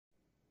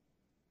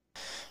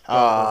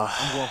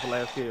I'm going for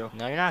last kill.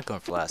 No, you're not going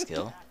for last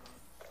kill.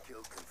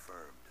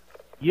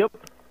 Yep.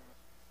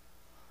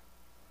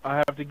 I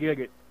have to gig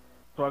it.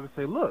 So I can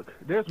say, look,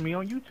 there's me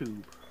on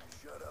YouTube.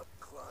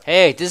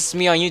 Hey, this is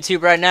me on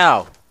YouTube right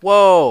now.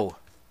 Whoa.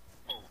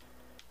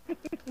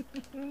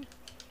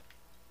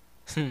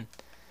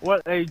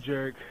 What a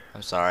jerk.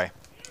 I'm sorry.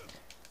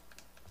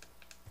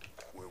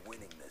 We're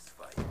winning this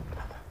fight.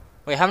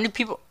 Wait, how many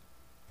people?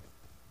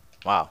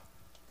 Wow.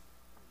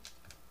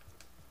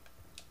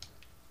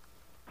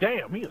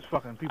 Damn, he is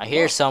fucking people I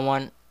hear up.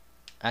 someone.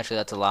 Actually,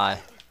 that's a lie.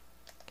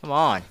 Come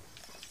on.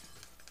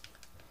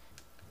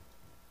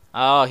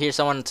 Oh, here's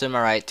someone to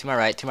my right, to my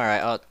right, to my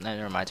right. Oh, no,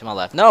 never mind, to my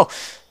left. No!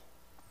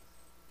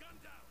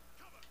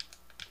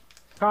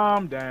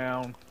 Calm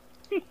down.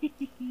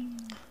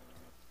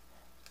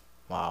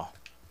 Wow.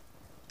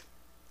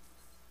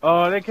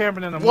 They're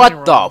camping in the main What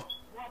room. the?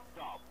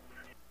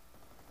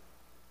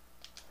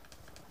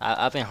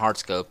 I've been hard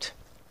scoped.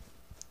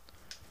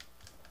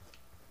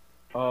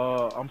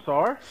 I'm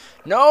sorry?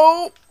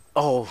 No!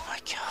 Oh my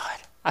god.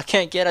 I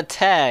can't get a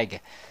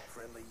tag.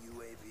 Friendly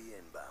UAV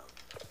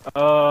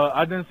inbound.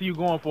 I didn't see you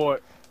going for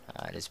it.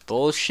 That is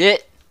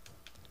bullshit.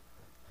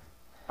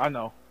 I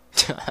know.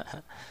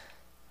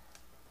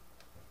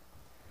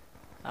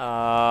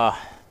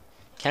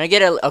 Can I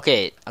get a...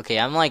 Okay,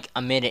 I'm like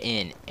a minute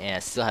in, and I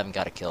still haven't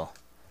got a kill.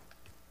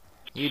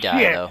 You die,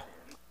 Shit. though.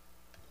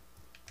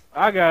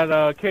 I got,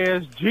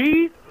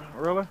 KSG.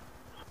 Really?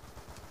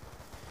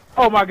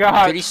 Oh my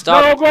god. Could he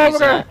stop No, go over using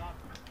there. that?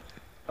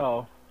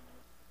 Oh.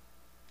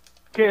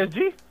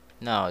 KSG?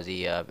 No,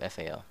 the,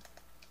 FAL.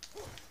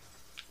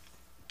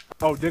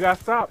 Oh, did I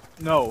stop?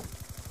 No.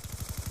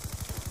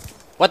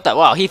 What the?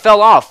 Wow, he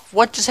fell off.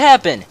 What just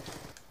happened?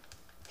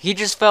 He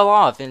just fell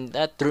off, and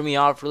that threw me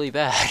off really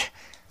bad.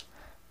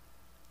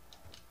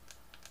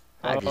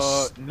 I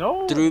just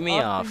no. threw me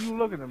I off. see you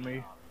looking at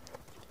me.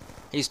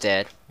 He's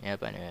dead.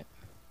 Yep, I knew it.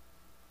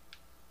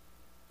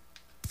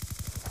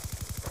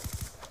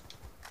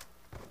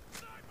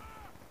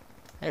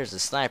 There's the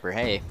sniper.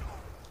 Hey.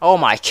 Oh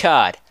my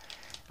god.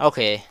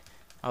 Okay.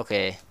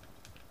 Okay.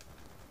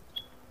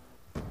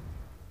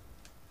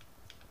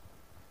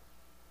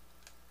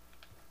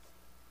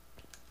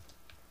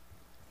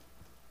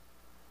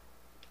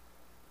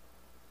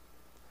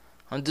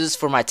 I'm doing this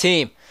for my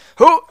team.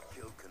 Who?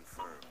 Kill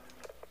confirmed.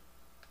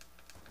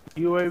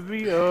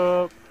 UAV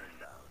up.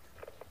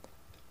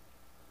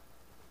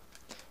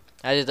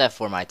 I did that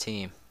for my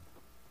team.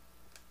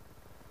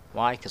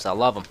 Why? Because I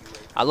love them.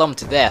 I love them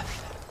to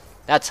death.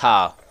 That's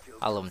how.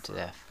 I love them to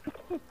death.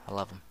 I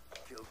love them.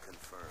 Kill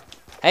confirmed.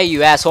 Hey,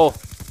 you asshole.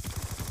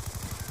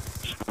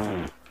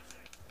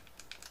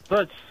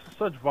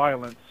 Such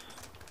violence.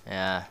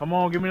 Yeah. Come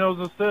on, give me those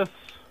assists.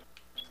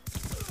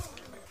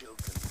 Kill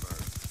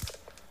confirmed.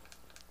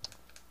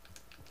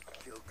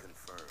 Kill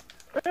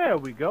confirmed. There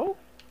we go.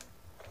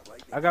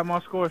 I got my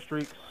score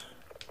streaks.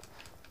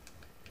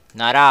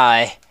 Not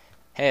I.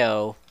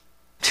 Heyo.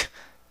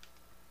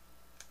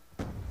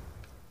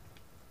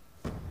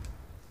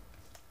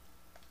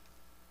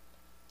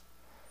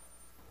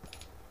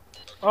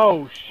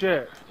 Oh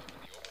shit.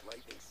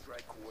 Lightning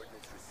strike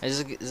coordinates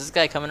received. Is this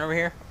guy coming over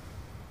here?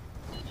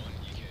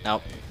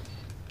 Nope.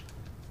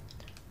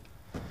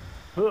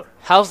 Huh.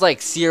 How's like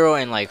 0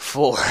 and like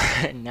 4?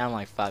 And now I'm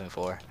like 5 and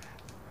 4.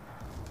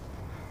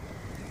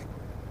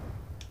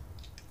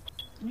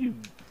 You.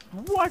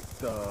 What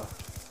the?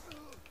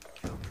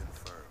 Kill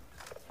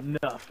confirmed.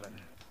 Nothing.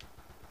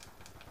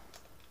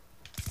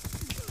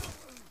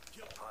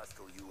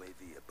 Hostile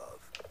UAV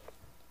above.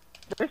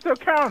 They still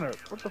countered.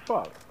 What the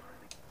fuck?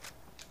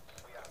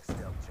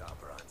 Stealth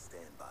chopper on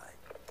standby.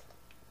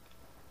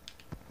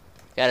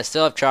 Gotta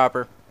still have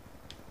chopper.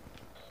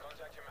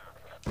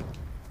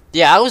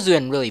 Yeah, I was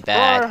doing really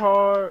Try bad.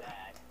 hard.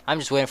 I'm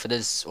just waiting for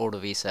this auto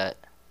reset.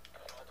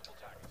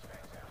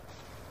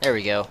 There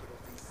we go.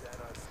 Reset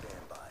on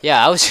standby.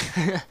 Yeah, I was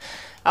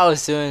I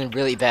was doing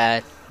really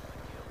bad.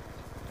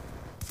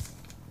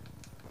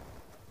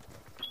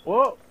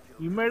 Well,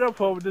 you made up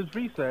for it with this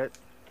reset.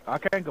 I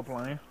can't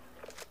complain.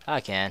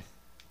 I can.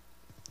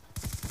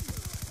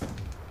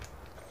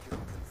 Kill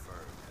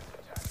confirmed.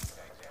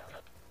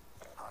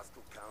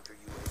 Hostile counter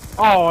UAV.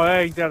 Oh,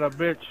 ain't that a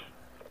bitch?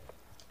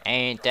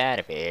 Ain't that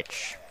a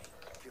bitch?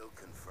 Kill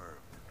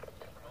confirmed.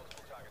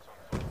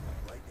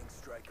 Lightning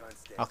strike on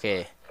standby.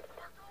 Okay.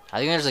 I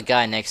think there's a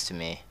guy next to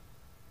me.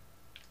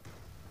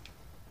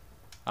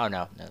 Oh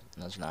no, no,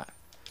 there's not.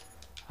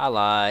 I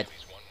lied.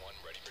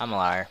 I'm a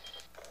liar.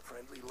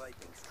 Friendly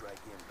lightning strike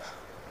inbound.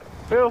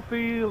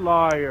 Filthy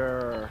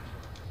liar.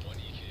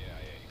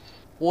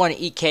 1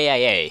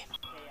 EKIA.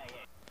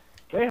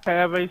 They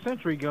have a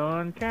sentry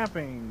gun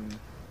camping.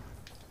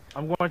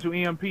 I'm going to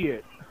EMP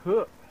it.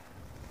 Huh.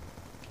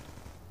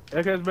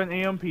 It has been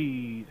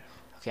EMP'd.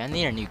 Okay, I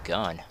need a new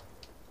gun.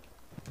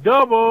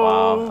 Double!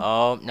 Wow.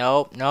 Oh,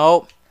 nope,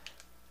 nope.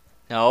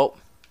 Nope.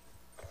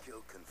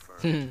 Kill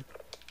confirmed.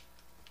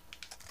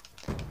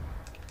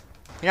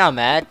 You're not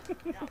mad?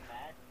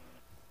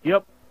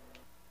 Yep.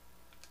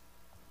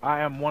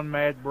 I am one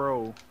mad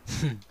bro.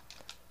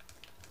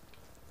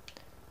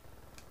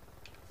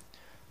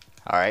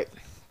 Alright.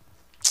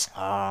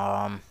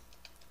 I'm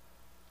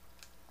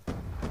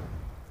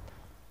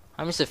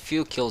just a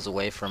few kills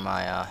away from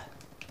my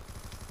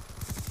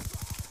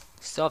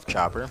stealth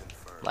chopper,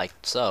 like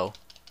so.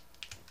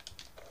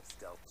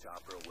 Stealth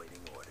chopper awaiting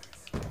orders.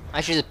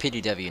 Actually, it's a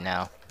PDW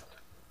now.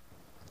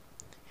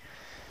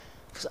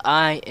 Because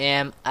I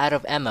am out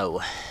of ammo.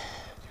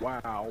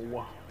 Wow.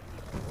 Orbital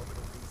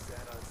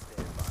VSAT on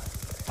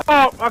standby.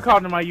 Oh, I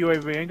called in my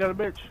UAV. Ain't that a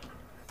bitch?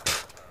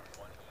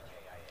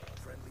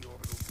 Friendly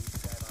orbital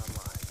VSAT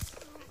online.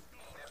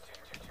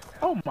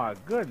 Oh my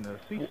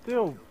goodness. He's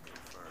still.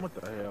 What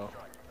the hell?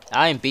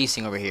 I am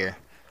beasting over here.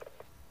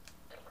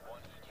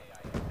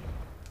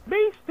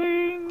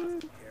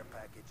 Beasting. Care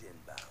package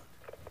inbound.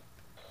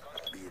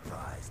 Be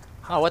advised.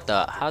 Oh, what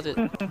the? How did?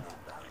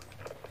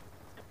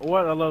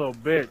 What a little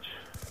bitch.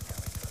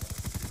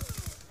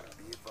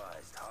 Be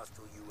advised.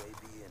 Hostile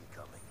UAV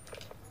incoming.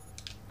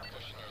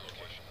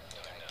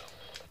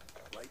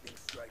 Lightning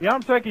strike. Yeah,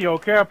 I'm taking your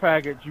care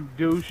package, you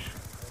douche.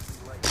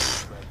 Friendly lightning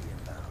strike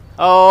inbound.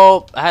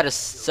 Oh, I had a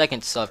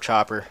second stealth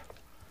chopper.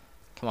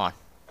 Come on.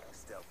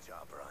 Stealth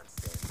chopper on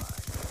standby.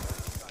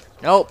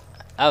 Nope.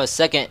 I have a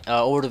second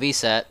order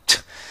VSAT.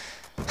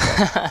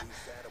 VSAT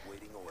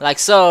awaiting orders. Like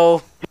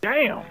so.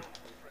 Damn.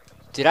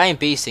 Dude, I am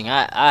beasting.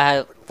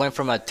 I went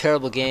from a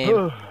terrible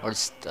game, or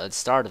the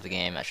start of the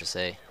game, I should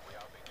say,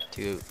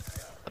 to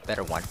a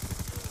better one.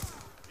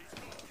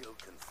 Kill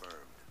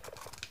confirmed.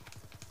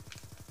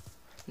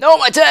 No,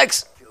 my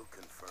tags! Kill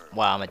confirmed.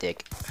 Wow, I'm a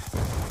dick.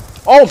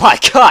 Oh my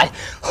god!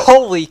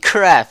 Holy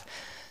crap!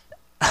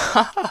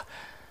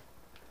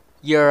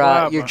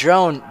 your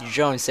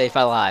drone saved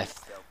my life.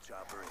 Stealth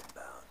chopper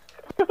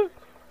inbound.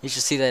 You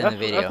should see that in That's,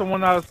 the that's the video.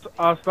 one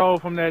I stole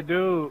from that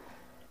dude.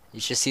 You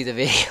should see the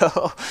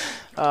video.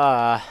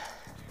 Lightning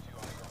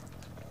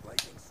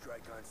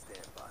strike on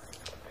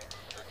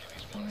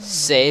standby.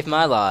 Save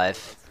my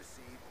life.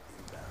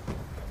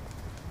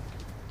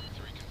 Once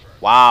received,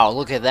 inbound. Wow,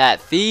 look at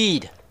that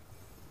feed.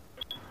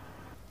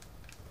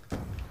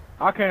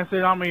 I can't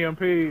say I'm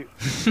EMP.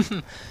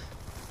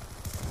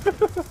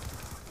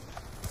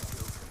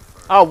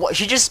 Oh, what?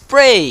 She just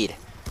sprayed.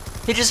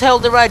 He just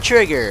held the right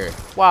trigger.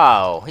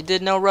 Wow, he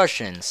did no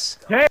Russians.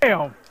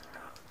 Damn.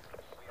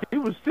 He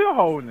was still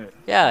holding it.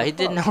 Yeah, he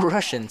did no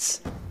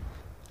Russians.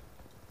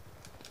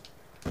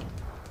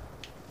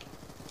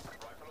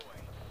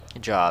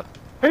 Good job.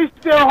 He's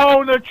still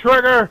holding the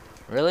trigger.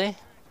 Really?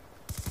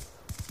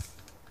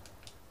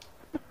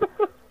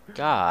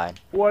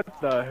 God. What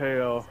the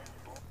hell?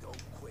 Don't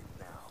quit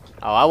now.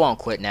 Oh, I won't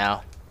quit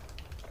now.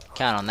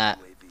 Count on that.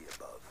 UAV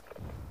above.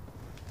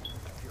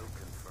 Kill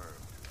confirmed.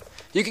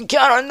 You can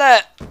count on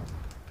that.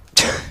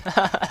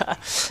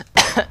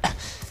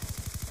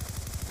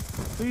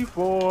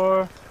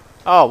 C4.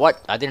 Oh,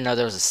 what? I didn't know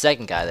there was a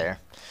second guy there.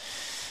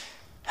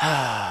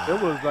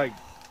 It was like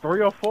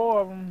 3 or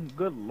 4 of them.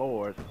 Good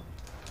lord.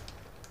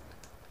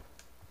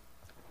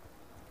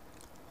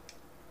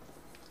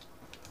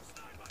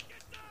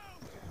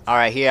 All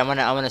right, here I'm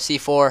gonna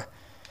C4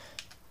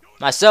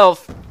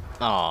 myself.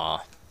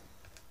 Aw.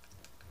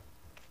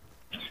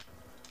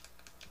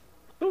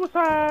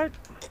 Suicide.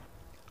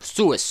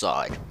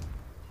 Suicide.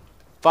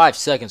 5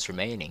 seconds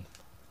remaining.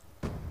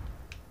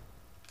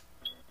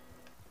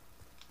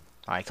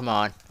 Alright, come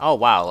on. Oh,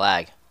 wow,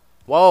 lag.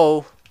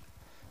 Whoa.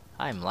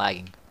 I'm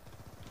lagging.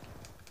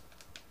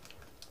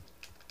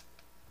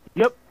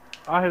 Yep.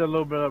 I hit a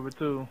little bit of it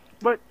too.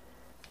 But,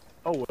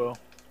 oh well.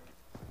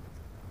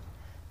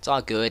 It's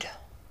all good.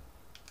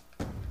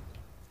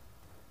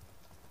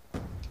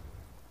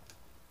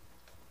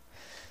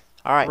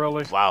 Alright.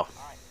 Really? Wow.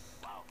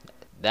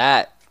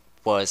 That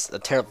was a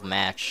terrible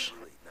match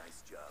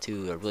Nice job.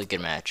 to a really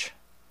good match.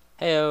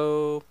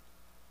 Heyo.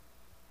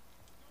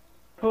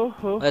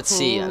 Let's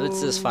see. Let's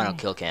do this final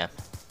kill cam.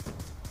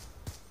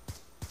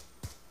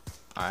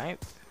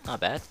 Alright. Not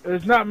bad.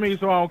 It's not me,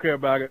 so I don't care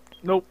about it.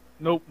 Nope.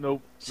 Nope.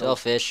 Nope.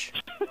 Selfish.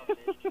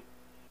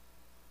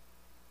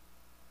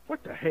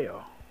 What the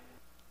hell?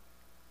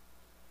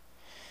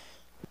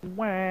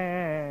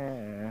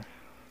 Wah.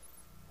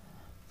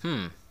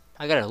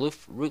 I got a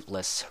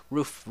roofless.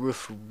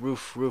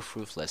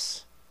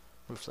 Roofless.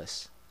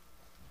 Ruthless.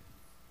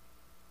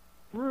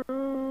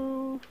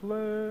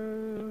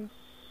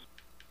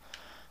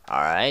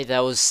 Alright, that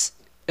was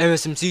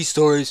MSMC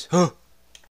stories. Huh.